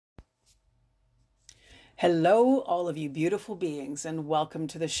Hello, all of you beautiful beings, and welcome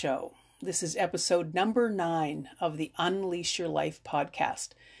to the show. This is episode number 9 of the Unleash Your Life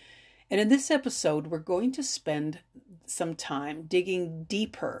podcast. And in this episode, we're going to spend some time digging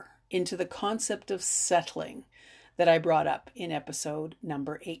deeper into the concept of settling that I brought up in episode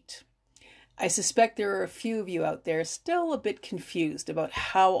number 8. I suspect there are a few of you out there still a bit confused about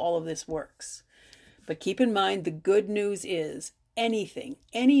how all of this works. But keep in mind, the good news is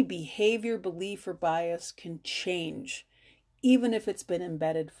any behavior, belief, or bias can change, even if it's been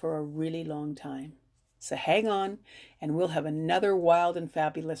embedded for a really long time. So hang on, and we'll have another wild and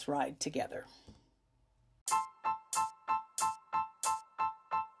fabulous ride together.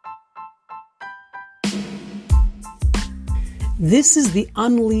 This is the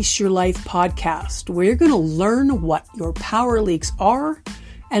Unleash Your Life podcast, where you're going to learn what your power leaks are,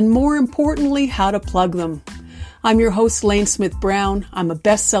 and more importantly, how to plug them. I'm your host, Lane Smith Brown. I'm a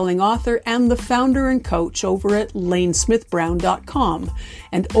best-selling author and the founder and coach over at lanesmithbrown.com.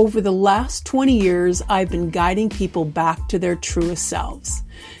 And over the last 20 years, I've been guiding people back to their truest selves.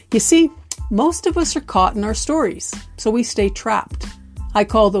 You see, most of us are caught in our stories, so we stay trapped. I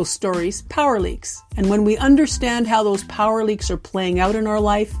call those stories power leaks. And when we understand how those power leaks are playing out in our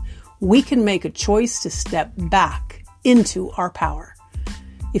life, we can make a choice to step back into our power.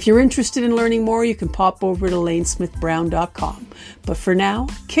 If you're interested in learning more, you can pop over to lanesmithbrown.com. But for now,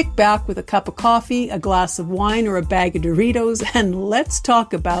 kick back with a cup of coffee, a glass of wine, or a bag of Doritos, and let's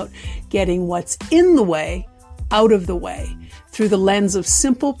talk about getting what's in the way out of the way through the lens of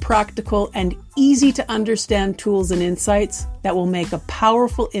simple, practical, and easy to understand tools and insights that will make a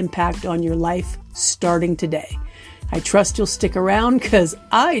powerful impact on your life starting today. I trust you'll stick around because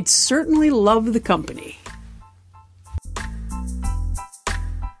I'd certainly love the company.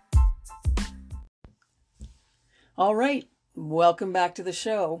 All right, welcome back to the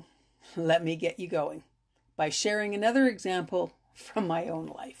show. Let me get you going by sharing another example from my own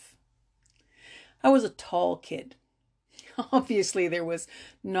life. I was a tall kid. Obviously, there was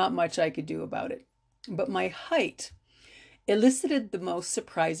not much I could do about it, but my height elicited the most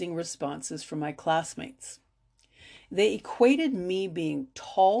surprising responses from my classmates. They equated me being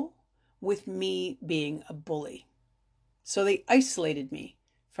tall with me being a bully, so they isolated me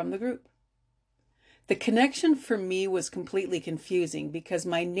from the group. The connection for me was completely confusing because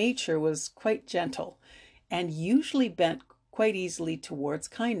my nature was quite gentle and usually bent quite easily towards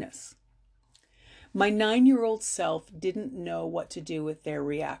kindness. My 9-year-old self didn't know what to do with their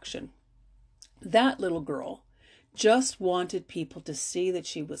reaction. That little girl just wanted people to see that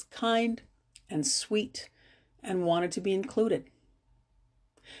she was kind and sweet and wanted to be included.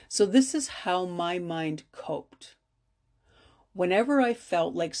 So this is how my mind coped. Whenever I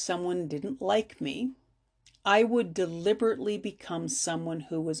felt like someone didn't like me, I would deliberately become someone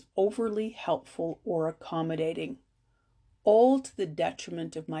who was overly helpful or accommodating, all to the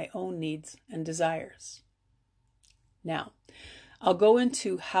detriment of my own needs and desires. Now, I'll go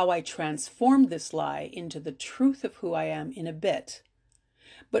into how I transformed this lie into the truth of who I am in a bit.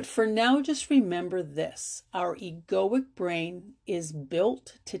 But for now, just remember this. Our egoic brain is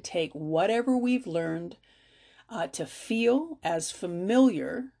built to take whatever we've learned to feel as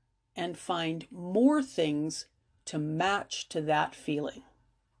familiar and find more things to match to that feeling.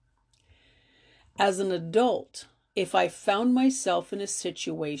 As an adult, if I found myself in a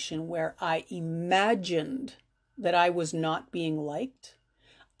situation where I imagined that I was not being liked,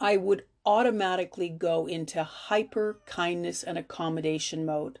 I would automatically go into hyper kindness and accommodation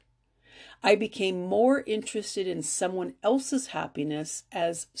mode. I became more interested in someone else's happiness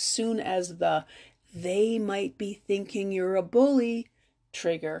as soon as the "they might be thinking you're a bully"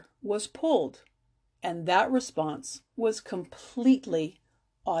 trigger was pulled, and that response was completely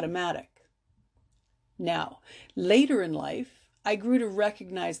automatic. Now, later in life, I grew to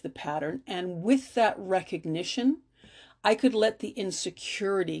recognize the pattern, and with that recognition, I could let the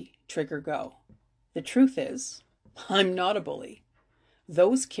insecurity trigger go. The truth is, I'm not a bully.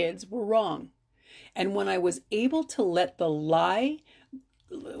 Those kids were wrong. And when I was able to let the lie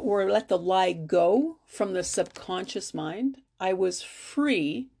go from the subconscious mind, I was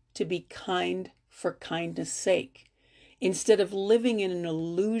free to be kind for kindness' sake, instead of living in an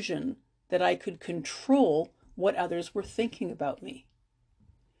illusion that I could control what others were thinking about me.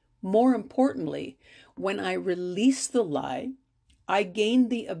 More importantly, when I released the lie, I gained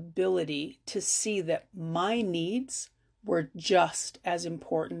the ability to see that my needs were just as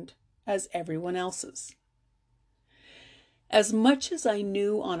important as everyone else's. As much as I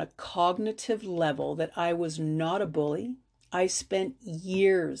knew on a cognitive level that I was not a bully, I spent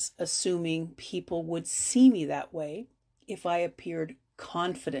years assuming people would see me that way if I appeared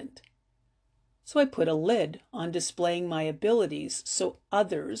confident. So I put a lid on displaying my abilities so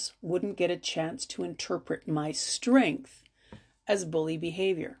others wouldn't get a chance to interpret my strength as bully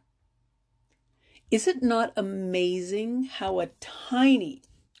behavior. Is it not amazing how a tiny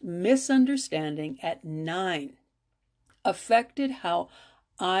misunderstanding at 9 affected how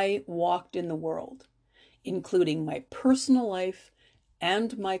I walked in the world, including my personal life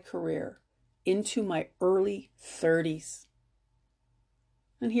and my career into my early 30s?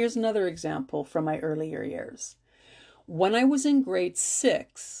 And here's another example from my earlier years. When I was in grade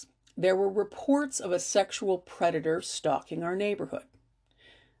 6, there were reports of a sexual predator stalking our neighborhood.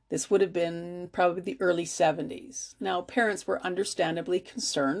 This would have been probably the early 70s. Now, parents were understandably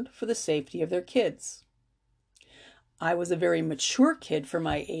concerned for the safety of their kids. I was a very mature kid for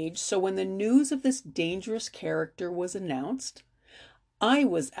my age, so when the news of this dangerous character was announced, I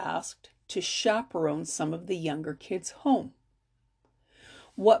was asked to chaperone some of the younger kids home.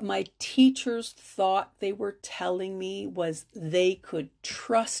 What my teachers thought they were telling me was they could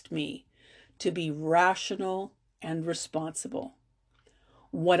trust me to be rational and responsible.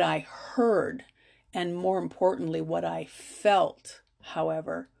 What I heard, and more importantly, what I felt,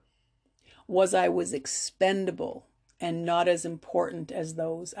 however, was I was expendable and not as important as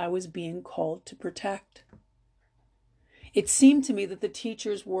those I was being called to protect. It seemed to me that the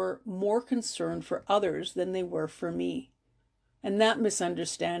teachers were more concerned for others than they were for me. And that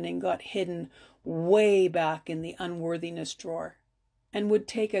misunderstanding got hidden way back in the unworthiness drawer and would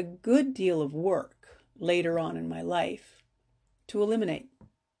take a good deal of work later on in my life to eliminate.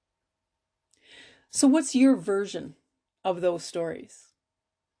 So what's your version of those stories?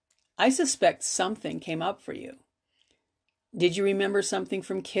 I suspect something came up for you. Did you remember something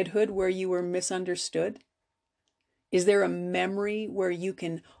from kidhood where you were misunderstood? Is there a memory where you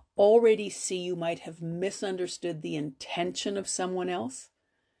can already see you might have misunderstood the intention of someone else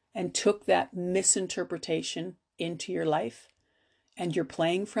and took that misinterpretation into your life and you're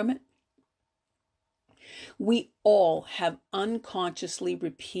playing from it? We all have unconsciously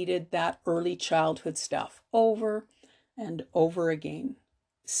repeated that early childhood stuff over and over again,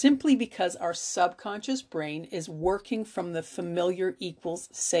 simply because our subconscious brain is working from the familiar equals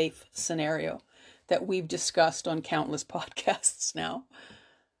safe scenario that we've discussed on countless podcasts now.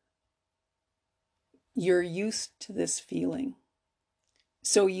 You're used to this feeling,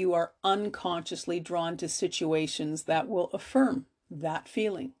 so you are unconsciously drawn to situations that will affirm that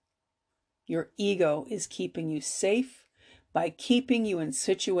feeling. Your ego is keeping you safe by keeping you in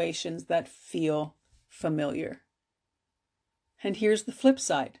situations that feel familiar. And here's the flip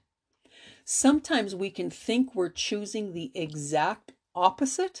side. Sometimes we can think we're choosing the exact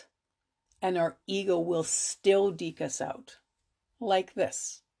opposite, and our ego will still deke us out. Like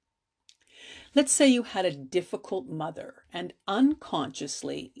this. Let's say you had a difficult mother, and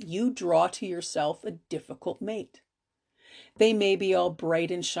unconsciously you draw to yourself a difficult mate. They may be all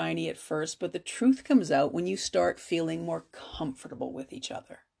bright and shiny at first, but the truth comes out when you start feeling more comfortable with each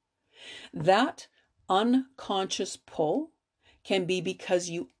other. That unconscious pull can be because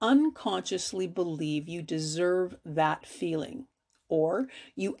you unconsciously believe you deserve that feeling, or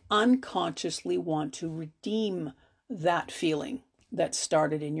you unconsciously want to redeem that feeling that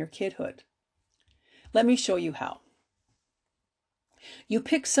started in your kidhood. Let me show you how. You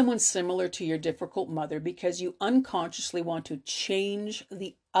pick someone similar to your difficult mother because you unconsciously want to change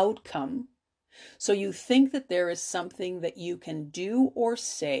the outcome. So you think that there is something that you can do or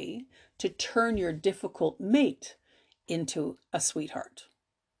say to turn your difficult mate into a sweetheart.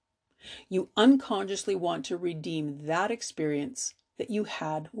 You unconsciously want to redeem that experience that you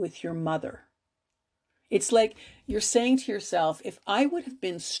had with your mother. It's like you're saying to yourself, if I would have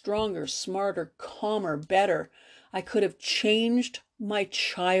been stronger, smarter, calmer, better, I could have changed my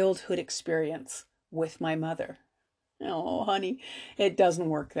childhood experience with my mother. Oh, honey, it doesn't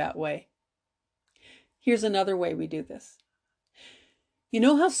work that way. Here's another way we do this. You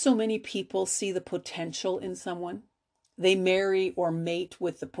know how so many people see the potential in someone? They marry or mate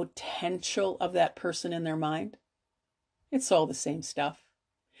with the potential of that person in their mind. It's all the same stuff.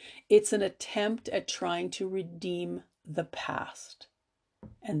 It's an attempt at trying to redeem the past.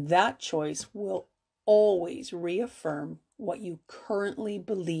 And that choice will always reaffirm what you currently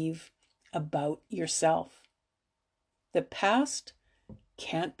believe about yourself. The past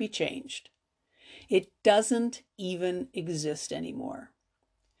can't be changed. It doesn't even exist anymore.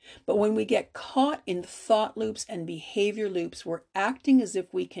 But when we get caught in thought loops and behavior loops, we're acting as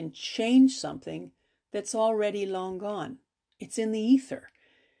if we can change something that's already long gone. It's in the ether.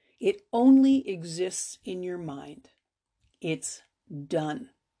 It only exists in your mind. It's done.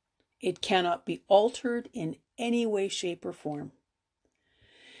 It cannot be altered in any way, shape, or form.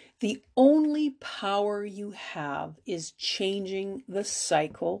 The only power you have is changing the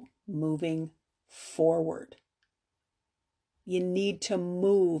cycle moving forward. You need to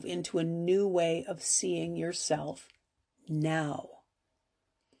move into a new way of seeing yourself now.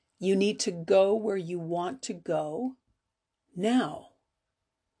 You need to go where you want to go now.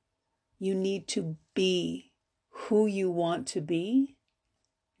 You need to be who you want to be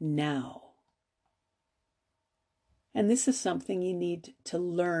now. And this is something you need to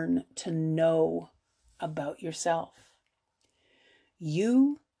learn to know about yourself.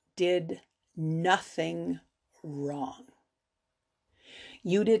 You did nothing wrong.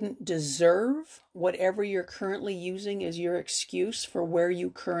 You didn't deserve whatever you're currently using as your excuse for where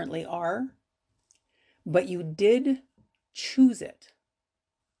you currently are, but you did choose it.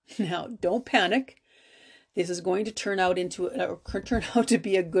 Now, don't panic. This is going to turn out to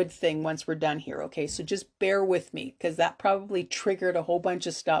be a good thing once we're done here, okay? So just bear with me, because that probably triggered a whole bunch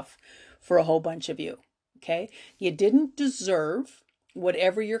of stuff for a whole bunch of you, okay? You didn't deserve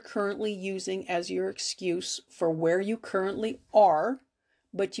whatever you're currently using as your excuse for where you currently are,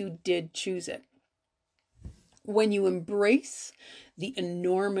 but you did choose it. When you embrace the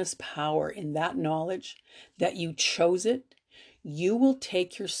enormous power in that knowledge that you chose it, you will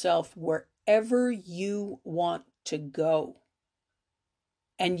take yourself wherever you want to go.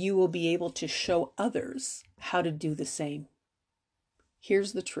 And you will be able to show others how to do the same.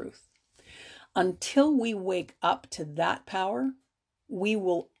 Here's the truth. Until we wake up to that power, we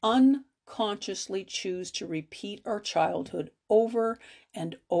will unconsciously choose to repeat our childhood over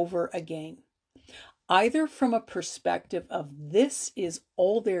and over again. Either from a perspective of this is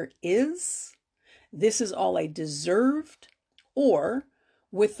all there is, this is all I deserved, or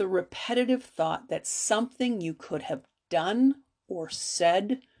with the repetitive thought that something you could have done or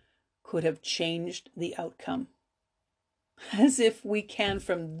said could have changed the outcome. As if we can,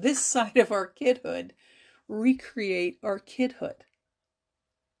 from this side of our kidhood, recreate our kidhood.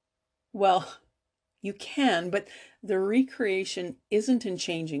 Well, you can, but the recreation isn't in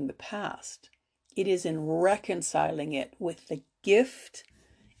changing the past. It is in reconciling it with the gift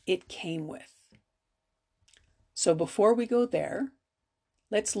it came with. So before we go there,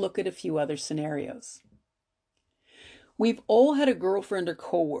 let's look at a few other scenarios. We've all had a girlfriend or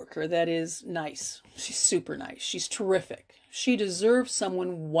coworker that is nice. She's super nice. She's terrific. She deserves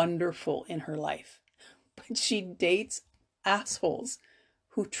someone wonderful in her life. But she dates assholes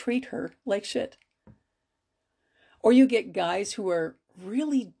who treat her like shit. Or you get guys who are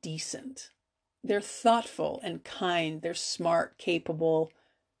really decent. They're thoughtful and kind. They're smart, capable.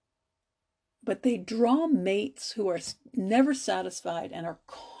 But they draw mates who are never satisfied and are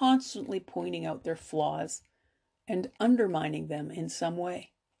constantly pointing out their flaws and undermining them in some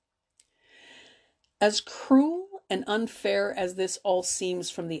way. As cruel and unfair as this all seems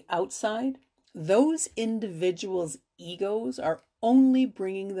from the outside, those individuals' egos are only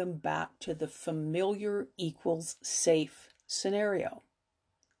bringing them back to the familiar equals safe scenario.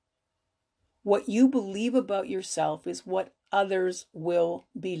 What you believe about yourself is what others will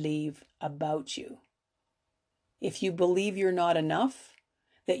believe about you. If you believe you're not enough,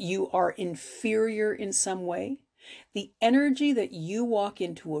 that you are inferior in some way, the energy that you walk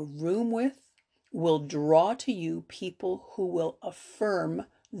into a room with will draw to you people who will affirm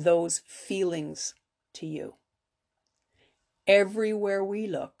those feelings to you. Everywhere we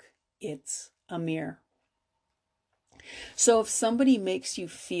look, it's a mirror. So if somebody makes you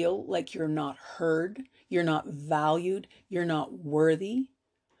feel like you're not heard, you're not valued, you're not worthy,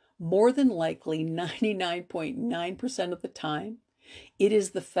 more than likely 99.9% of the time, it is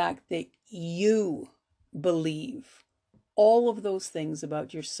the fact that you believe all of those things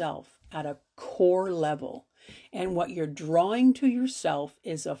about yourself at a core level. And what you're drawing to yourself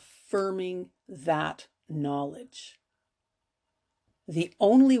is affirming that knowledge. The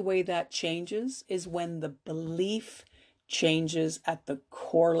only way that changes is when the belief changes at the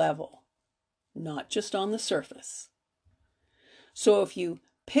core level, not just on the surface. So if you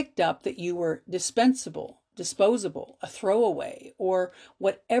picked up that you were dispensable, disposable, a throwaway, or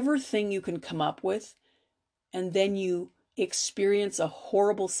whatever thing you can come up with, and then you experience a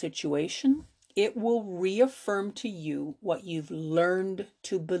horrible situation, it will reaffirm to you what you've learned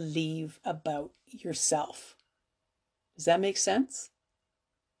to believe about yourself. Does that make sense?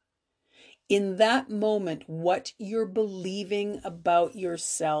 In that moment, what you're believing about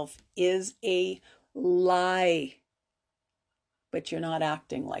yourself is a lie, but you're not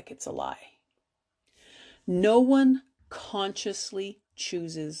acting like it's a lie. No one consciously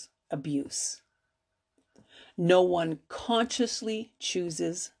chooses abuse. No one consciously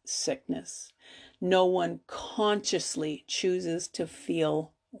chooses sickness. No one consciously chooses to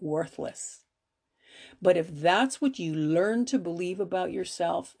feel worthless. But if that's what you learn to believe about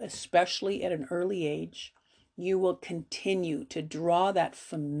yourself, especially at an early age, you will continue to draw that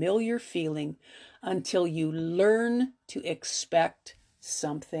familiar feeling until you learn to expect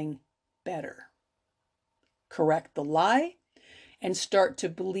something better. Correct the lie and start to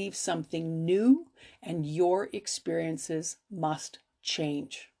believe something new, and your experiences must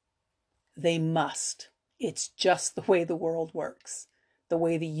change. They must. It's just the way the world works, the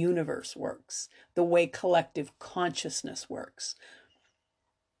way the universe works, the way collective consciousness works.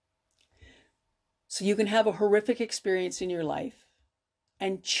 So you can have a horrific experience in your life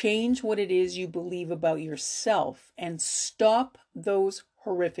and change what it is you believe about yourself and stop those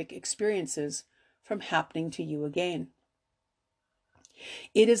horrific experiences from happening to you again.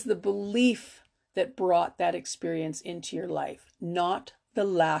 It is the belief that brought that experience into your life, not the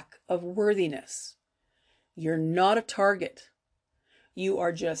lack of worthiness. You're not a target. You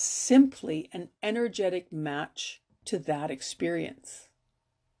are just simply an energetic match to that experience.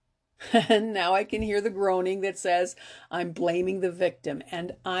 And now I can hear the groaning that says, I'm blaming the victim,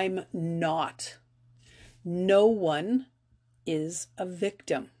 and I'm not. No one is a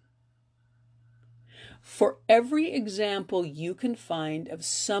victim. For every example you can find of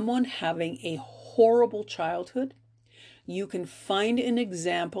someone having a horrible childhood, you can find an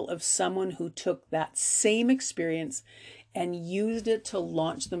example of someone who took that same experience and used it to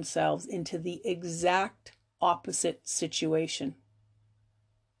launch themselves into the exact opposite situation.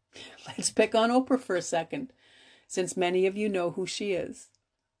 Let's pick on Oprah for a second, since many of you know who she is.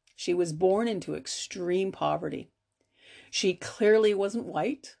 She was born into extreme poverty. She clearly wasn't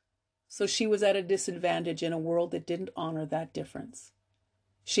white, so she was at a disadvantage in a world that didn't honor that difference.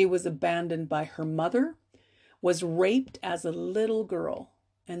 She was abandoned by her mother, was raped as a little girl,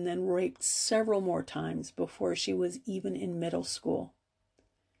 and then raped several more times before she was even in middle school.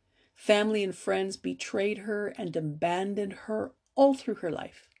 Family and friends betrayed her and abandoned her all through her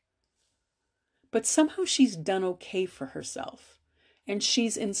life. But somehow she's done okay for herself, and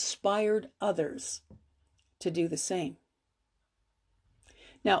she's inspired others to do the same.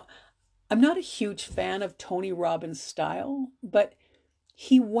 Now, I'm not a huge fan of Tony Robbins' style, but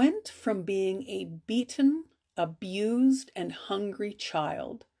he went from being a beaten, abused, and hungry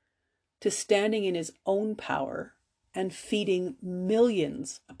child to standing in his own power and feeding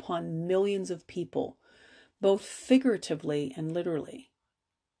millions upon millions of people, both figuratively and literally.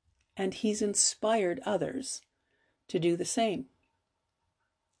 And he's inspired others to do the same.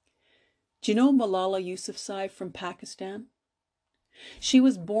 Do you know Malala Yousafzai from Pakistan? She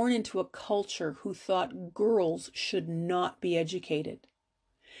was born into a culture who thought girls should not be educated.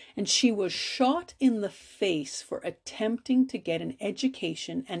 And she was shot in the face for attempting to get an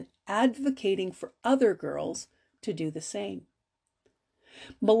education and advocating for other girls to do the same.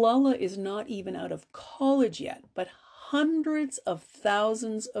 Malala is not even out of college yet, but hundreds of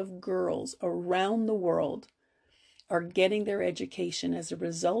thousands of girls around the world are getting their education as a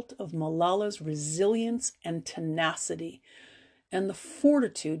result of Malala's resilience and tenacity and the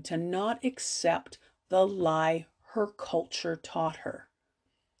fortitude to not accept the lie her culture taught her.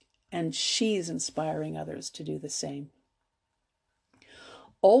 And she's inspiring others to do the same.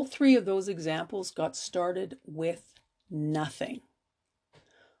 All three of those examples got started with nothing.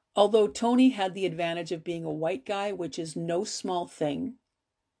 Although Tony had the advantage of being a white guy, which is no small thing,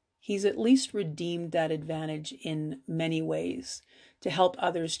 he's at least redeemed that advantage in many ways to help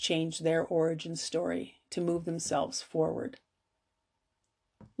others change their origin story, to move themselves forward.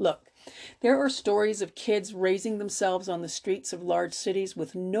 Look, there are stories of kids raising themselves on the streets of large cities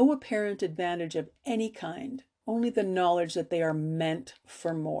with no apparent advantage of any kind, only the knowledge that they are meant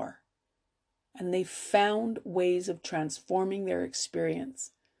for more. And they've found ways of transforming their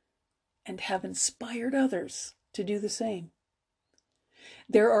experience and have inspired others to do the same.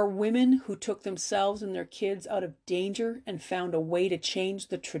 There are women who took themselves and their kids out of danger and found a way to change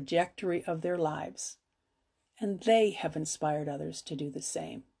the trajectory of their lives. And they have inspired others to do the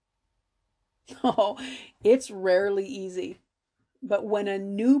same. Oh, it's rarely easy. But when a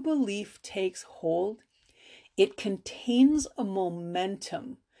new belief takes hold, it contains a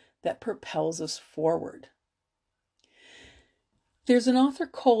momentum that propels us forward. There's an author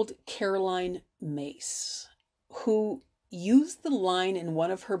called Caroline Myss who used the line in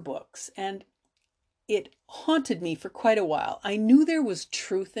one of her books, and it haunted me for quite a while. I knew there was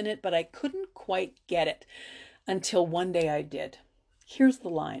truth in it, but I couldn't quite get it until one day I did. Here's the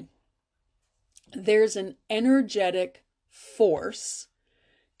line. There's an energetic force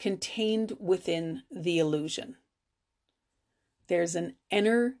contained within the illusion. There's an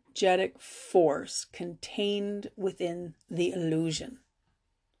energetic force contained within the illusion.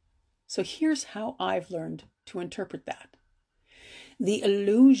 So here's how I've learned to interpret that. The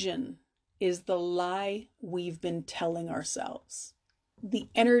illusion is the lie we've been telling ourselves. The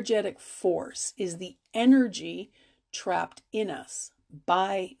energetic force is the energy trapped in us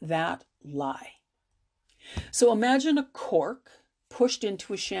by that lie. So imagine a cork pushed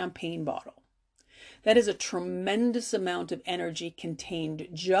into a champagne bottle. That is a tremendous amount of energy contained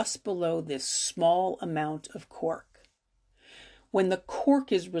just below this small amount of cork. When the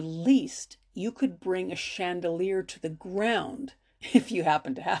cork is released, you could bring a chandelier to the ground, if you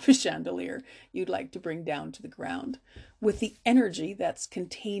happen to have a chandelier you'd like to bring down to the ground, with the energy that's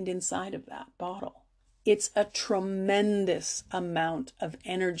contained inside of that bottle. It's a tremendous amount of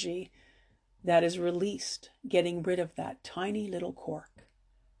energy that is released, getting rid of that tiny little cork.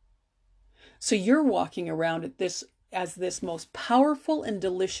 So you're walking around at this as this most powerful and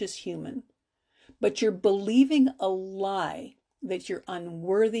delicious human, but you're believing a lie that you're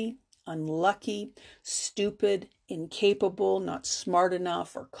unworthy, unlucky, stupid, incapable, not smart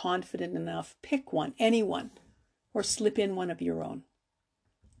enough or confident enough. Pick one, anyone, or slip in one of your own.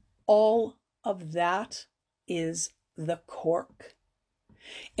 All of that is the cork.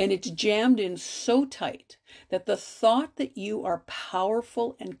 And it's jammed in so tight that the thought that you are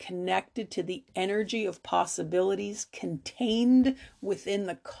powerful and connected to the energy of possibilities contained within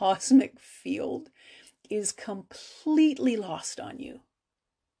the cosmic field is completely lost on you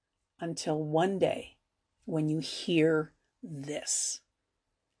until one day when you hear this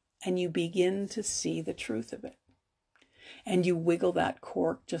and you begin to see the truth of it. And you wiggle that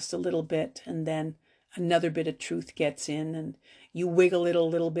cork just a little bit, and then another bit of truth gets in, and you wiggle it a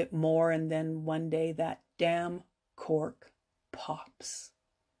little bit more, and then one day that damn cork pops.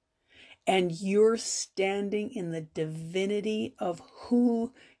 And you're standing in the divinity of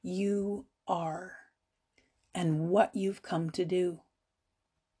who you are and what you've come to do.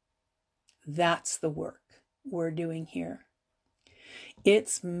 That's the work we're doing here.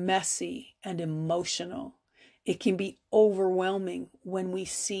 It's messy and emotional. It can be overwhelming when we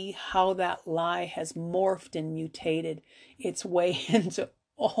see how that lie has morphed and mutated its way into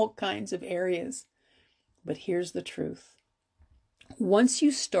all kinds of areas. But here's the truth. Once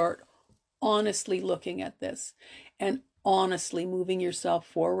you start honestly looking at this and honestly moving yourself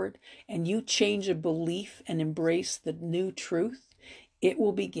forward, and you change a belief and embrace the new truth, it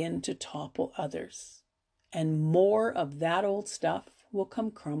will begin to topple others. And more of that old stuff will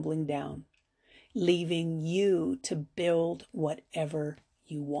come crumbling down, leaving you to build whatever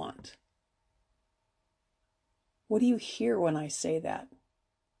you want. What do you hear when I say that?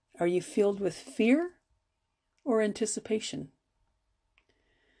 Are you filled with fear or anticipation?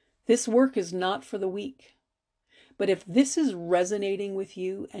 This work is not for the weak. But if this is resonating with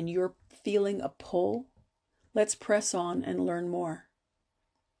you and you're feeling a pull, let's press on and learn more.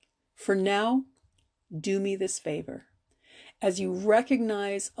 For now, do me this favor. As you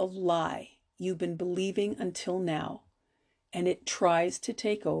recognize a lie you've been believing until now, and it tries to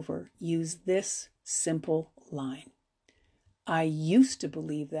take over, use this simple line. I used to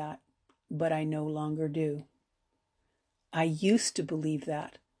believe that, but I no longer do. I used to believe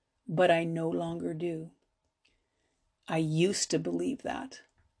that, but I no longer do. I used to believe that,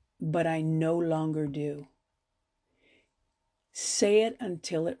 but I no longer do. Say it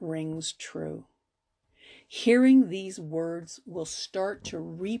until it rings true. Hearing these words will start to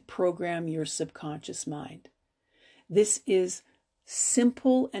reprogram your subconscious mind. This is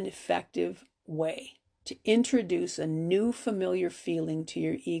simple and effective way to introduce a new familiar feeling to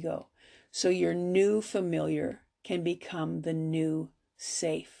your ego, so your new familiar can become the new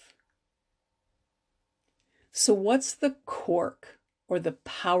safe. So what's the cork or the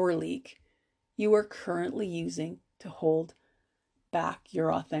power leak you are currently using to hold back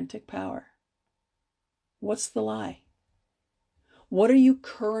your authentic power? What's the lie? What are you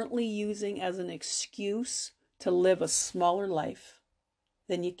currently using as an excuse to live a smaller life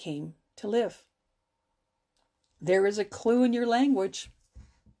than you came to live? There is a clue in your language,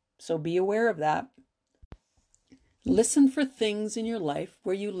 so be aware of that. Listen for things in your life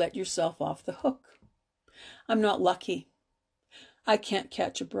where you let yourself off the hook. I'm not lucky. I can't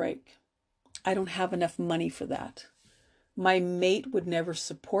catch a break. I don't have enough money for that. My mate would never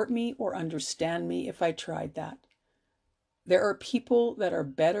support me or understand me if I tried that. There are people that are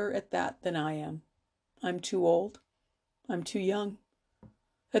better at that than I am. I'm too old. I'm too young.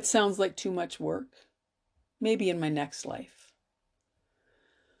 That sounds like too much work. Maybe in my next life.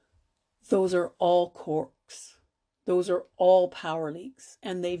 Those are all corks. Those are all power leaks,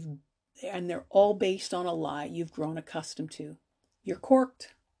 and they're all based on a lie you've grown accustomed to. You're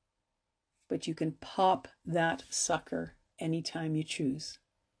corked, but you can pop that sucker anytime you choose.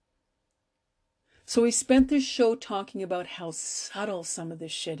 So we spent this show talking about how subtle some of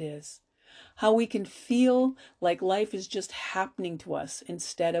this shit is. How we can feel like life is just happening to us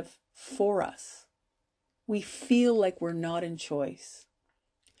instead of for us. We feel like we're not in choice.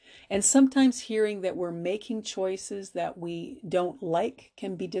 And sometimes hearing that we're making choices that we don't like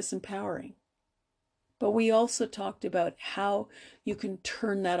can be disempowering. But we also talked about how you can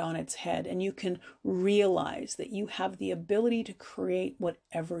turn that on its head and you can realize that you have the ability to create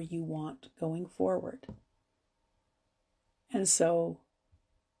whatever you want going forward. And so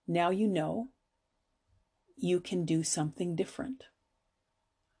now you know you can do something different.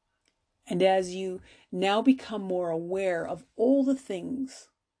 And as you now become more aware of all the things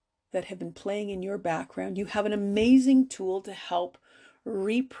that have been playing in your background, you have an amazing tool to help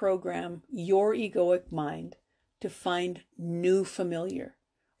reprogram your egoic mind to find new familiar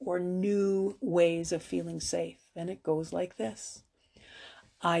or new ways of feeling safe. And it goes like this.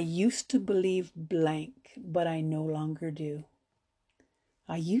 I used to believe blank, but I no longer do.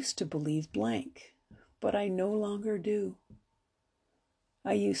 I used to believe blank, but I no longer do.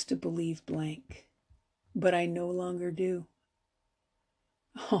 I used to believe blank, but I no longer do.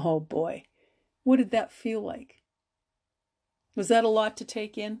 Oh boy, what did that feel like? Was that a lot to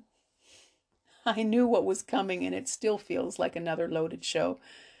take in? I knew what was coming and it still feels like another loaded show.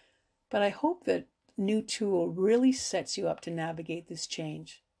 But I hope that new tool really sets you up to navigate this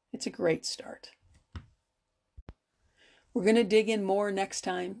change. It's a great start. We're going to dig in more next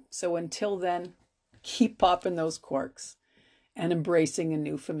time. So until then, keep popping those corks and embracing a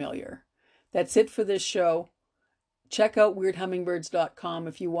new familiar. That's it for this show. Check out weirdhummingbirds.com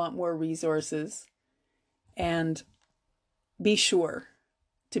if you want more resources. And be sure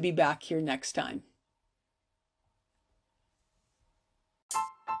to be back here next time.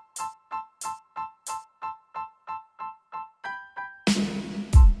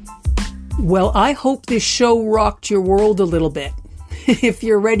 Well, I hope this show rocked your world a little bit. If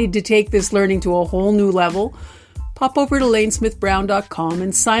you're ready to take this learning to a whole new level, pop over to lanesmithbrown.com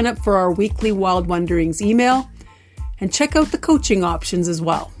and sign up for our weekly Wild Wonderings email and check out the coaching options as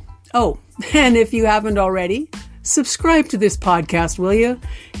well. Oh, and if you haven't already, subscribe to this podcast, will you?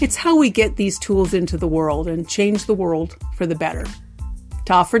 It's how we get these tools into the world and change the world for the better.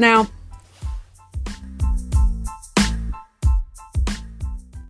 Ta for now.